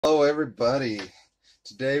Hello everybody.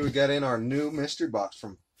 Today we got in our new mystery box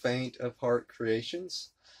from Faint of Heart Creations.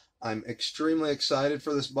 I'm extremely excited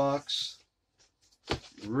for this box.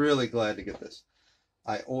 Really glad to get this.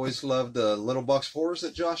 I always loved the little box fours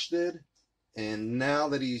that Josh did, and now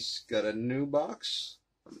that he's got a new box,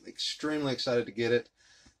 I'm extremely excited to get it.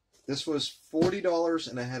 This was $40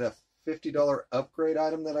 and I had a $50 upgrade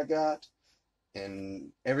item that I got,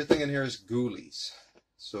 and everything in here is Ghoulies.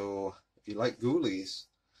 So if you like Ghoulies,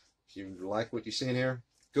 if you like what you see in here,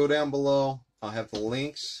 go down below. I'll have the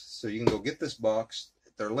links so you can go get this box.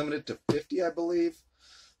 They're limited to 50, I believe.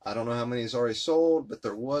 I don't know how many is already sold, but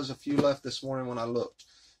there was a few left this morning when I looked.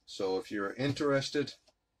 So if you're interested,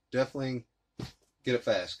 definitely get it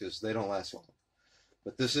fast because they don't last long.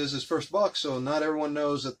 But this is his first box, so not everyone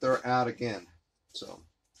knows that they're out again. So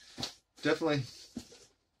definitely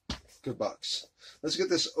good box. Let's get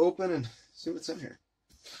this open and see what's in here.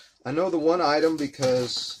 I know the one item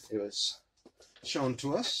because it was shown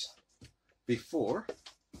to us before,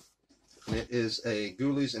 and it is a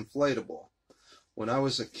Ghoulies inflatable. When I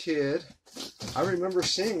was a kid, I remember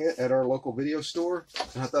seeing it at our local video store,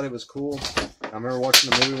 and I thought it was cool. I remember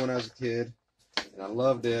watching the movie when I was a kid, and I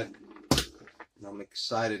loved it, and I'm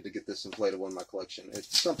excited to get this inflatable in my collection.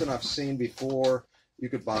 It's something I've seen before. You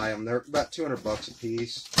could buy them. They're about 200 bucks a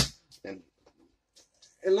piece, and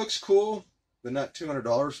it looks cool, but not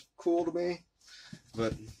 $200 cool to me.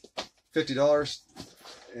 But $50,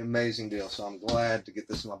 amazing deal. So I'm glad to get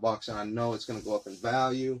this in my box, and I know it's going to go up in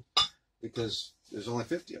value because there's only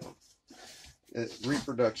 50 of them.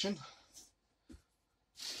 Reproduction.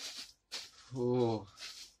 Oh,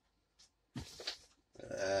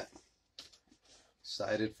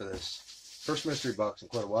 excited for this first mystery box in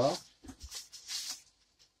quite a while.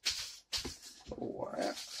 Oh, wow.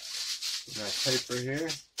 Nice paper here.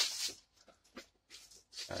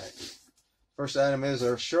 Alright, first item is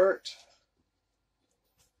our shirt,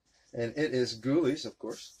 and it is Ghoulies, of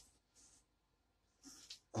course.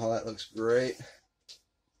 Oh, that looks great.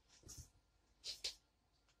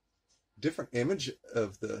 Different image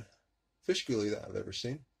of the fish ghoulie that I've ever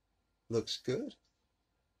seen. Looks good.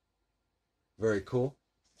 Very cool.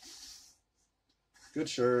 Good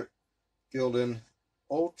shirt. Gildan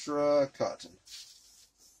Ultra Cotton.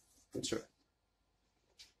 Good shirt.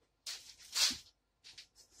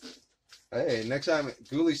 Hey, next time,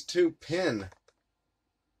 Ghoulies 2 pin.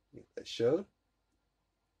 They showed.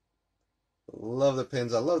 Love the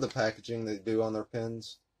pins. I love the packaging they do on their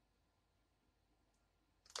pins.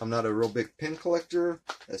 I'm not a real big pin collector,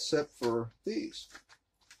 except for these.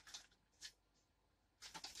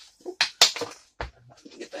 Oh,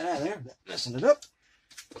 get that out of there. Messing it up.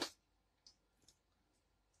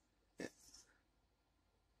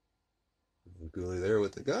 Ghoulie there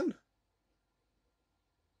with the gun.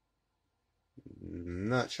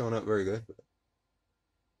 Not showing up very good, but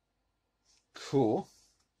cool.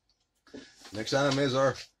 Next item is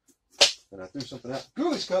our, and I threw something out,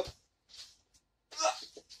 Ghoulies cup.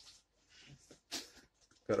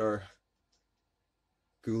 Got our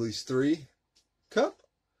Ghoulies 3 cup.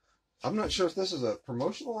 I'm not sure if this is a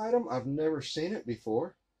promotional item. I've never seen it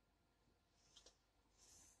before.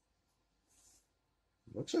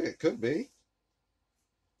 Looks like it could be.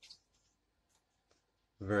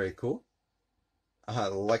 Very cool. I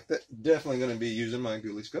like that. Definitely going to be using my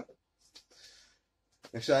Ghoulies cup.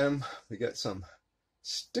 Next item, we got some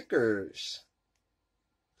stickers.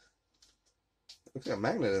 Looks like a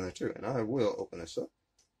magnet in there too, and I will open this up.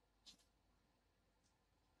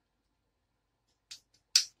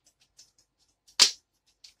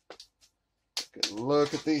 Good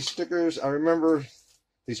look at these stickers. I remember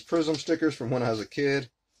these Prism stickers from when I was a kid.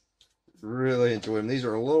 Really enjoy them. These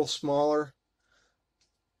are a little smaller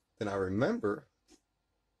than I remember.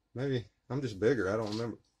 Maybe I'm just bigger. I don't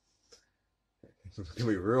remember. It's going to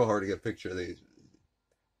be real hard to get a picture of these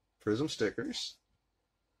Prism stickers.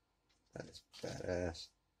 That is badass.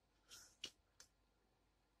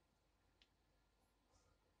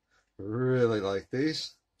 Really like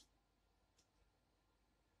these.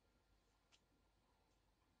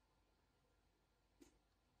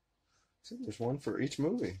 See, there's one for each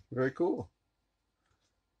movie. Very cool.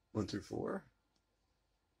 1 through 4.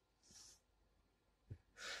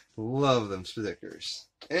 Love them stickers.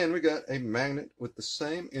 And we got a magnet with the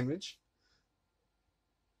same image.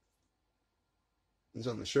 It's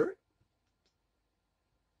on the shirt.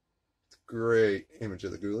 Great image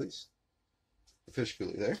of the Ghoulies. The fish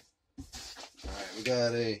ghoulie there. Alright, we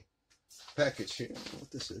got a package here. I don't know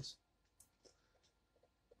what this is.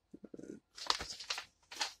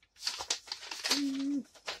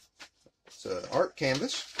 It's an art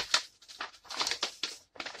canvas.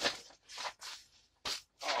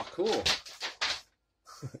 cool.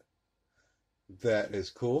 That is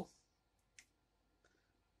cool.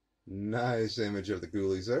 Nice image of the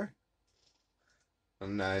Ghoulies there. A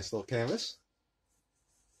nice little canvas.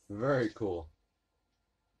 Very cool.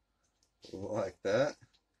 Like that.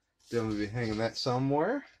 Definitely be hanging that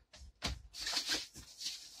somewhere.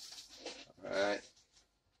 Alright.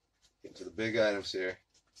 Get to the big items here.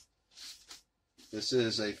 This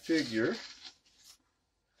is a figure.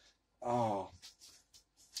 Oh,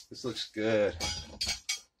 this looks good.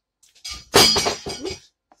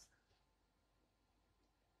 Oops.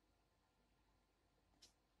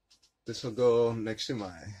 This will go next to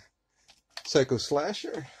my Psycho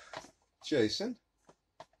Slasher, Jason,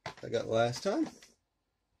 I got last time.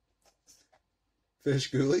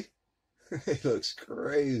 Fish Ghoulie. He looks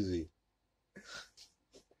crazy.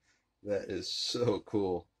 That is so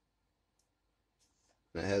cool.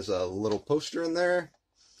 It has a little poster in there.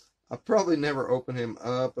 I'll probably never open him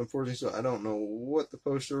up, unfortunately, so I don't know what the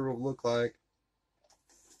poster will look like.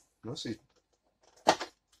 Let's see.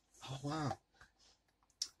 Oh, wow.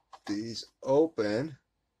 These open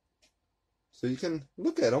so you can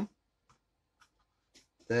look at them.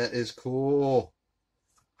 That is cool.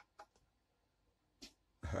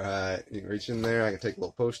 Alright, you can reach in there. I can take a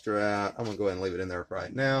little poster out. I'm going to go ahead and leave it in there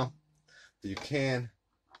right now. You can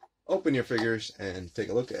open your figures and take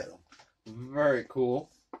a look at them. Very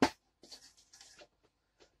cool.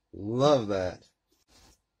 Love that.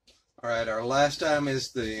 Alright, our last item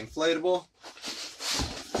is the inflatable.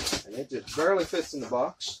 And it just barely fits in the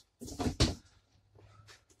box.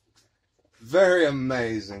 Very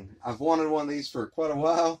amazing. I've wanted one of these for quite a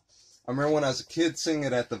while. I remember when I was a kid seeing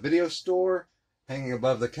it at the video store, hanging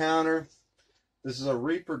above the counter. This is a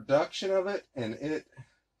reproduction of it, and it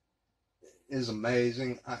is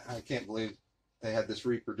amazing. I can't believe they had this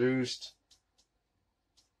reproduced.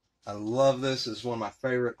 I love this. It's one of my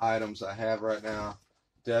favorite items I have right now.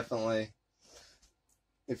 Definitely.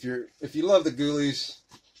 If you love the Ghoulies,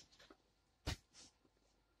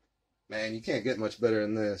 man, you can't get much better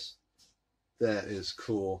than this. That is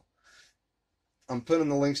cool. I'm putting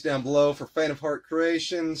the links down below for Faint of Heart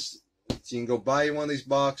Creations. So you can go buy one of these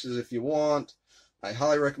boxes if you want. I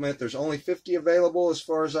highly recommend it. There's only 50 available as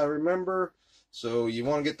far as I remember. So you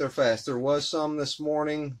want to get there fast. There was some this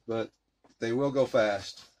morning, but they will go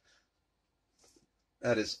fast.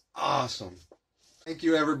 That is awesome. Thank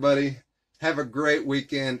you, everybody. Have a great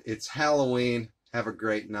weekend. It's Halloween. Have a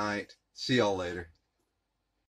great night. See y'all later.